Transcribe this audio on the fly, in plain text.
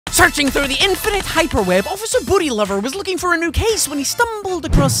Searching through the infinite hyperweb, Officer Booty Lover was looking for a new case when he stumbled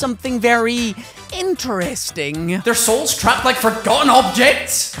across something very interesting. Their souls trapped like forgotten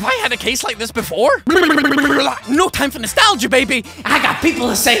objects? Have I had a case like this before? No time for nostalgia, baby. I got people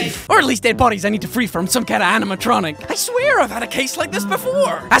to save. Or at least dead bodies I need to free from some kind of animatronic. I swear I've had a case like this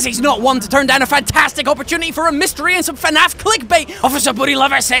before. As he's not one to turn down a fantastic opportunity for a mystery and some FNAF clickbait, Officer Booty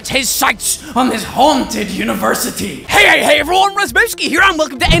Lover sets his sights on this haunted university. Hey everyone, Razzbowski here and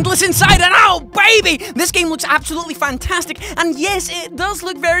welcome to Endless Inside, and oh baby, this game looks absolutely fantastic, and yes, it does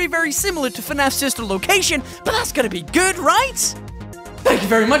look very similar to FNAF Sister Location, but that's gonna be good, right? Thank you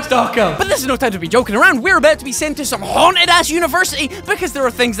very much, Darko. But this is no time to be joking around. We're about to be sent to some haunted-ass university because there are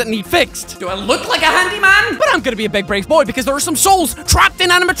things that need fixed. Do I look like a handyman? But I'm gonna be a big brave boy because there are some souls trapped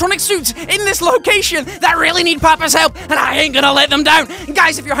in animatronic suits in this location that really need Papa's help, and I ain't gonna let them down. And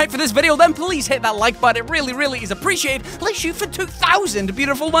guys, if you're hyped for this video, then please hit that like button. It really is appreciated. Let's shoot for 2,000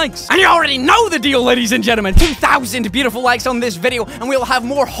 beautiful likes. And you already know the deal, ladies and gentlemen. 2,000 beautiful likes on this video, and we'll have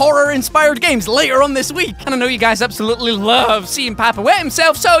more horror-inspired games later on this week. And I know you guys absolutely love seeing Papa wet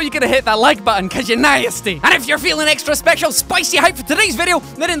himself, so you're gonna hit that like button because you're nasty. And if you're feeling extra special, spicy hype for today's video,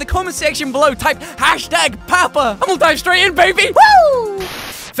 then in the comment section below type #Papa and we'll dive straight in, baby. Woo!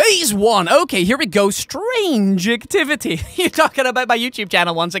 Phase 1. Okay, here we go. Strange activity. You're talking about my YouTube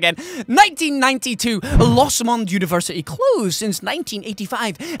channel once again. 1992. Losmond University closed since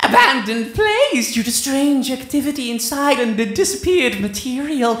 1985. Abandoned place due to strange activity inside and the disappeared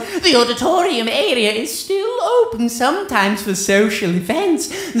material. The auditorium area is still open sometimes for social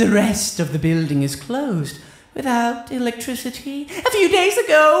events. The rest of the building is closed. Without electricity. A few days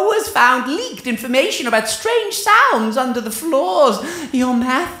ago was found leaked information about strange sounds under the floors. You're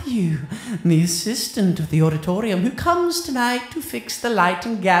Matthew, the assistant of the auditorium, who comes tonight to fix the light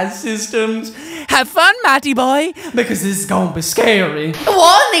and gas systems. Have fun, Matty boy, because this is gonna be scary.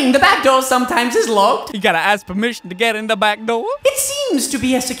 Warning, the back door sometimes is locked. You gotta ask permission to get in the back door. It seems to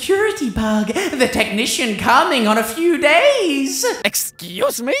be a security bug. The technician coming on a few days.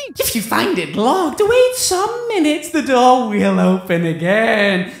 Excuse me? If you find it locked, wait some minutes, the door will open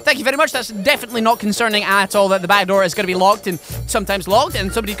again. Thank you very much. That's definitely not concerning at all that the back door is going to be locked and sometimes locked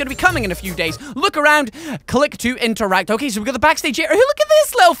and somebody's going to be coming in a few days. Look around, click to interact. Okay, so we've got the backstage area. Look at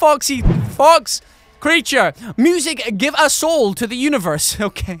this little fox creature. Music, give a soul to the universe.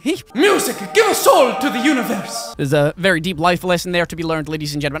 Okay. Music, give a soul to the universe. There's a very deep life lesson there to be learned,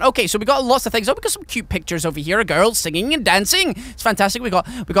 ladies and gentlemen. Okay, so we got lots of things. Oh, we got some cute pictures over here. Girls singing and dancing. It's fantastic. We got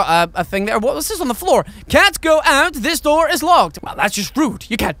a thing there. What was this on the floor? Can't go out. This door is locked. Well, that's just rude.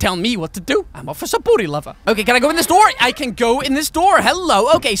 You can't tell me what to do. I'm Officer Booty Lover. Okay, can I go in this door? I can go in this door.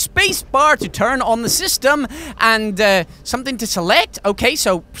 Hello. Okay, space bar to turn on the system and something to select. Okay,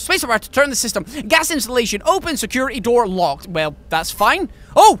 so space bar to turn the system. Gas installation open, security door locked. Well, that's fine.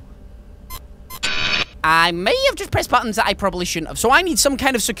 Oh! I may have just pressed buttons that I probably shouldn't have. So I need some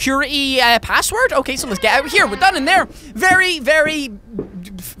kind of security password. Okay, so let's get out here. We're done in there. Very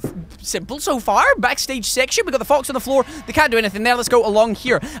simple so far. Backstage section. We got the fox on the floor. They can't do anything there. Let's go along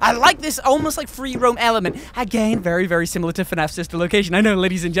here. I like this almost like free roam element. Again, very similar to FNAF Sister Location. I know,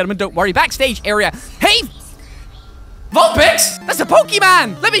 ladies and gentlemen. Don't worry. Backstage area. Hey! Vulpix! That's a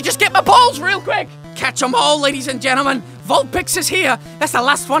Pokemon! Let me just get my balls real quick. Catch them all, ladies and gentlemen. Vulpix is here. That's the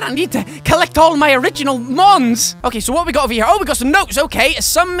last one. I need to collect all my original mons. Okay, so what we got over here? Oh, we got some notes. Okay,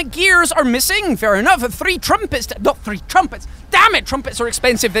 some gears are missing. Fair enough. 3 trumpets. Not 3 trumpets. Damn it, trumpets are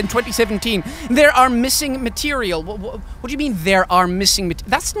expensive in 2017. There are missing material. What do you mean there are missing material?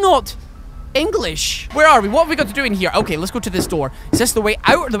 That's not English. Where are we? What have we got to do in here? Okay, let's go to this door. Is this the way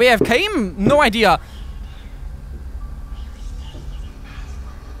out or the way I've came? No idea.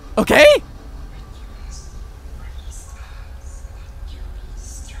 Okay.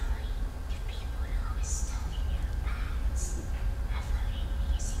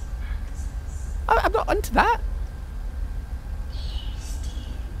 I'm not onto that.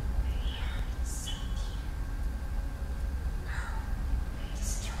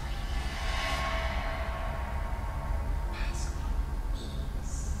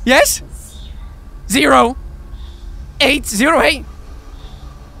 Yes? 0 8 0 8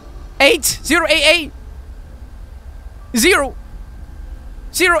 8 0 8 8 0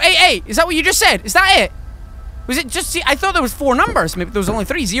 0 8 8. Is that what you just said? Is that it? Was it just, see, I thought there was 4 numbers. Maybe there was only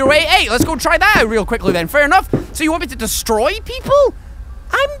 3. 0 8 8. Let's go try that out real quickly then. Fair enough. So you want me to destroy people?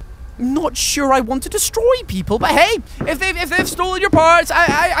 I'm not sure I want to destroy people, but hey, if they've stolen your parts,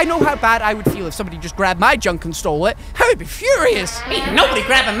 I know how bad I would feel if somebody just grabbed my junk and stole it. I would be furious. Ain't nobody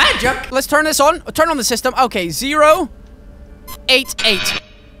grabbing my junk. Let's turn this on. Turn on the system. Okay, 0 8 8.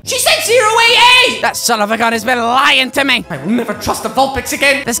 She said 088! That son of a gun has been lying to me. I will never trust the Vulpix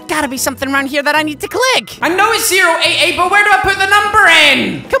again. There's gotta be something around here that I need to click. I know it's 088, but where do I put the number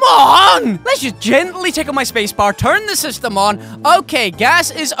in? Come on! Let's just gently tickle my spacebar, turn the system on. Okay,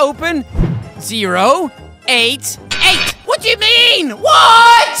 gas is open. 088. What do you mean?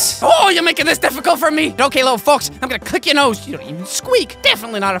 What? Oh, you're making this difficult for me. Okay, little fox, I'm gonna click your nose. You don't even squeak.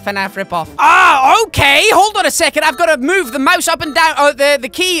 Definitely not a FNAF ripoff. Ah, okay. Hold on a second. I've got to move the mouse up and down. The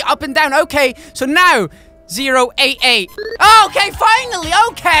key up and down. Okay, so now 088. Okay, finally.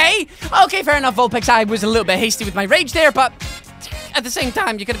 Okay. Okay, fair enough, Vulpix. I was a little bit hasty with my rage there, but at the same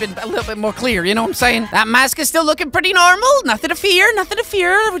time, you could have been a little bit more clear, you know what I'm saying? That mask is still looking pretty normal. Nothing to fear, nothing to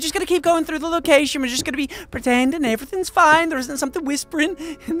fear. We're just gonna keep going through the location. We're just gonna be pretending everything's fine. There isn't something whispering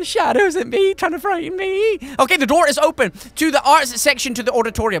in the shadows at me, trying to frighten me. Okay, the door is open to the arts section, to the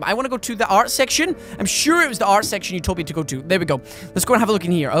auditorium. I want to go to the arts section. I'm sure it was the arts section you told me to go to. There we go. Let's go and have a look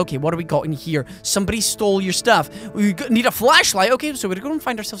in here. Okay, what do we got in here? Somebody stole your stuff. We need a flashlight. Okay, so we're gonna go and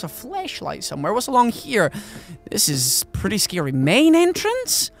find ourselves a flashlight somewhere. What's along here? This is pretty scary. Main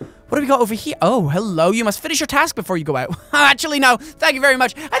entrance? What do we got over here? Oh, hello. You must finish your task before you go out. Actually, no. Thank you very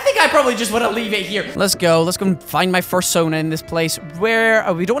much. I think I probably just want to leave it here. Let's go. Let's go and find my first Sona in this place. Where?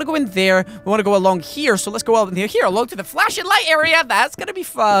 Oh, we don't want to go in there. We want to go along here. So let's go out here, along to the flashing light area. That's going to be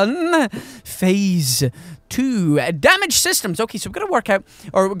fun. Phase 2. Damaged systems. Okay, so we've got to work out,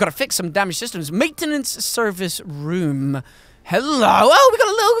 or we've got to fix some damaged systems. Maintenance service room. Hello. Oh, we got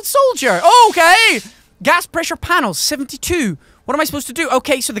a little soldier. Okay. Gas pressure panel, 72. What am I supposed to do?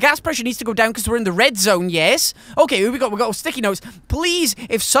 Okay, so the gas pressure needs to go down because we're in the red zone, yes. Okay, here we got sticky notes. Please,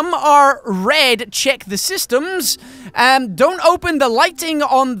 if some are red, check the systems. Don't open the lighting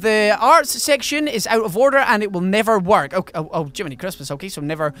on the arts section. Is out of order and it will never work. Okay, oh, Jiminy Christmas. Okay, so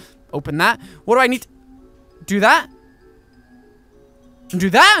never open that. What do I need to do? That? Do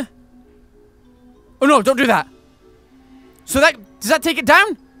that? Oh no, don't do that. So that, does that take it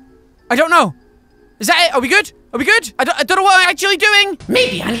down? I don't know. Is that it? Are we good? Are we good? I don't know what I'm actually doing.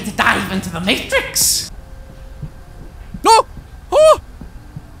 Maybe I need to dive into the Matrix. No! Oh!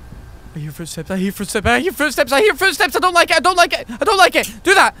 I hear footsteps. I hear footsteps. I hear footsteps. I hear footsteps. I don't like it. I don't like it. I don't like it.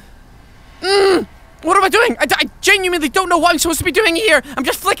 Do that. What am I doing? I genuinely don't know what I'm supposed to be doing here. I'm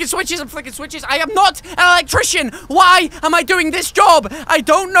just flicking switches. I'm flicking switches. I am not an electrician. Why am I doing this job? I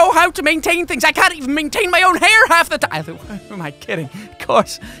don't know how to maintain things. I can't even maintain my own hair half the time. Who am I kidding? Of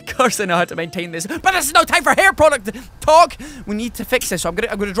course I know how to maintain this. But this is no time for hair product talk. We need to fix this. So I'm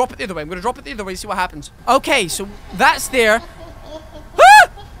gonna drop it the other way. I'm gonna drop it the other way. See what happens. Okay, so that's there. Ah!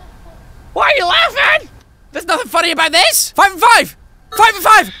 Why are you laughing? There's nothing funny about this. 5 and 5. 5 and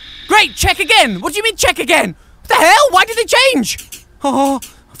 5. Great, check again. What do you mean check again? What the hell? Why did they change? Oh,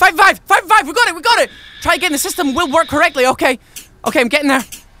 5 and 5. 5 and 5. We got it. We got it. Try again. The system will work correctly. Okay. Okay, I'm getting there.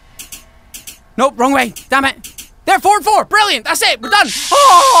 Nope, wrong way. Damn it. There, 4 and 4. Brilliant. That's it. We're done.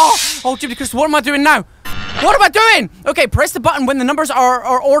 Oh, Jimmy Christ, what am I doing now? What am I doing? Okay, press the button when the numbers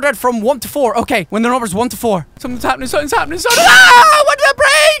are ordered from 1 to 4. Okay, when the number's 1 to 4. Something's happening. Something's happening. Ah! When did that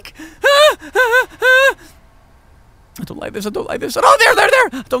break? I don't like this. I don't like this. Oh, there.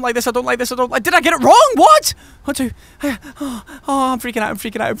 I don't like this. I don't like this. I don't like. Did I get it wrong? What? 1, 2. Oh, I'm freaking out. I'm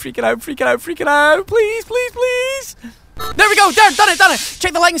freaking out. I'm freaking out. I'm freaking out. I'm freaking out. Please, please, please. There we go. There, done it.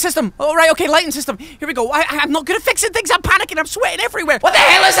 Check the lighting system. All right, okay, lighting system. Here we go. I'm not good at fixing things. I'm panicking. I'm sweating everywhere. What the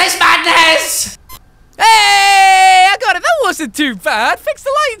hell is this madness? Hey, I got it. That wasn't too bad. Fix the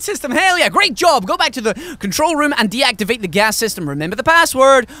lighting system. Hell yeah, great job. Go back to the control room and deactivate the gas system. Remember the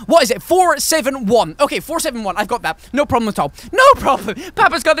password. What is it? 471. Okay, 471. I've got that. No problem at all. No problem.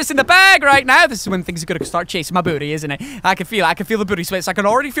 Papa's got this in the bag right now. This is when things are going to start chasing my booty, isn't it? I can feel it. I can feel the booty sweats. I can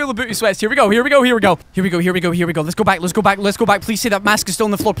already feel the booty sweats. Here we go. Let's go back. Please say that mask is still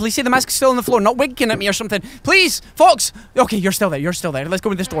on the floor. Please say the mask is still on the floor. Not winking at me or something. Please, Fox. Okay, you're still there. Let's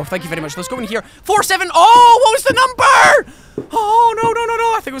go in this door. Thank you very much. Let's go in here. 47. Oh, what was the number? Oh, no.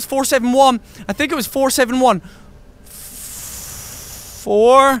 I think it was 471.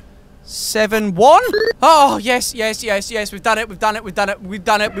 471? Oh, yes. We've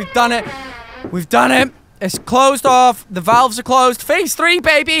done it. It's closed off. The valves are closed. Phase 3,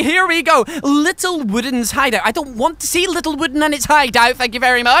 baby. Here we go. Little Wooden's hideout. I don't want to see Little Wooden and its hideout. Thank you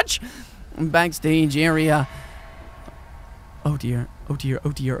very much. Backstage area. Oh dear. I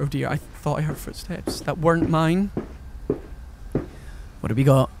thought I heard footsteps that weren't mine. What do we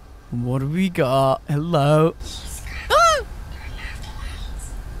got? Hello. Ah!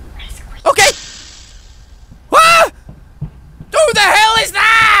 Okay. Ah! Who the hell is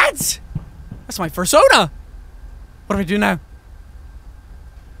that? That's my first Sona. What do I do now?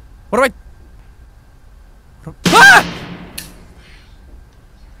 Ah!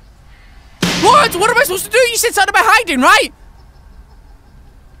 What? What am I supposed to do? You said something about hiding, right?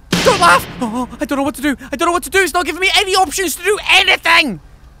 Don't laugh. Oh, I don't know what to do. I don't know what to do. It's not giving me any options to do anything.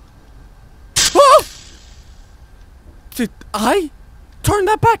 Oh! Did I turn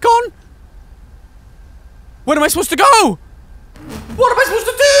that back on? Where am I supposed to go? What am I supposed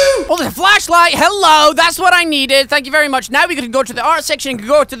to do? Oh, there's a flashlight. Hello, that's what I needed. Thank you very much. Now we can go to the art section and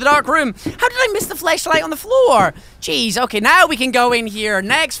go to the dark room. How did I miss the flashlight on the floor? Jeez, okay, now we can go in here.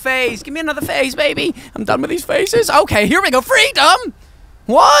 Next phase. Give me another phase, baby. I'm done with these phases. Okay, here we go. Freedom!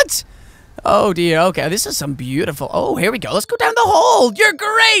 What? Oh dear, okay, this is some beautiful... Oh, here we go, let's go down the hall. You're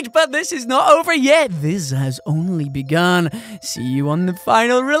great, but this is not over yet. This has only begun. See you on the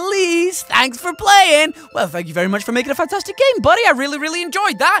final release. Thanks for playing. Well, thank you very much for making a fantastic game, buddy. I really, really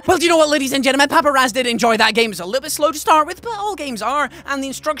enjoyed that. Well, do you know what, ladies and gentlemen? Papa Raz did enjoy that game. It's a little bit slow to start with, but all games are. And the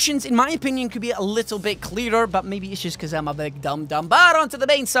instructions, in my opinion, could be a little bit clearer, but maybe it's just because I'm a big dumb. But on to the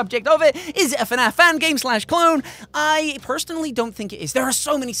main subject of it. Is it a FNAF fan game / clone? I personally don't think it is. There are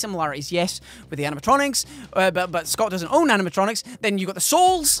so many similarities, yes, with the animatronics, but Scott doesn't own animatronics. Then you got the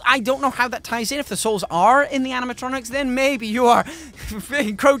souls. I don't know how that ties in. If the souls are in the animatronics, then maybe you are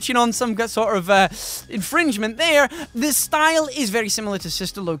encroaching on some sort of infringement there. The style is very similar to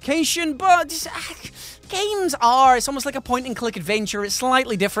Sister Location, but games are, it's almost like a point-and-click adventure. It's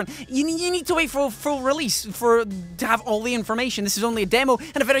slightly different. You need to wait for full release to have all the information. This is only a demo,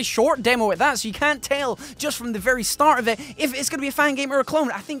 and a very short demo at that, so you can't tell just from the very start of it if it's going to be a fan game or a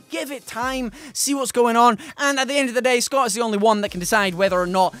clone. I think give it time, see what's going on, and at the end of the day, Scott is the only one that can decide whether or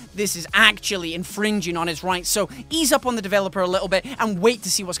not this is actually infringing on his rights. So ease up on the developer a little bit and wait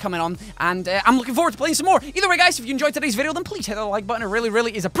to see what's coming on, and I'm looking forward to playing some more. Either way, guys, if you enjoyed today's video, then please hit the like button. It really,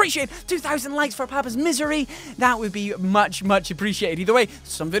 really is appreciated. 2,000 likes for Papa's misery. That would be much, much appreciated. Either way,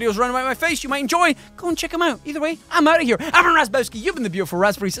 some videos running by my face you might enjoy. Go and check them out. Either way, I'm out of here. I'm Razzbowski. You've been the beautiful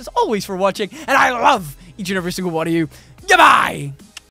Raspberries, as always, for watching, and I love each and every single one of you. Goodbye!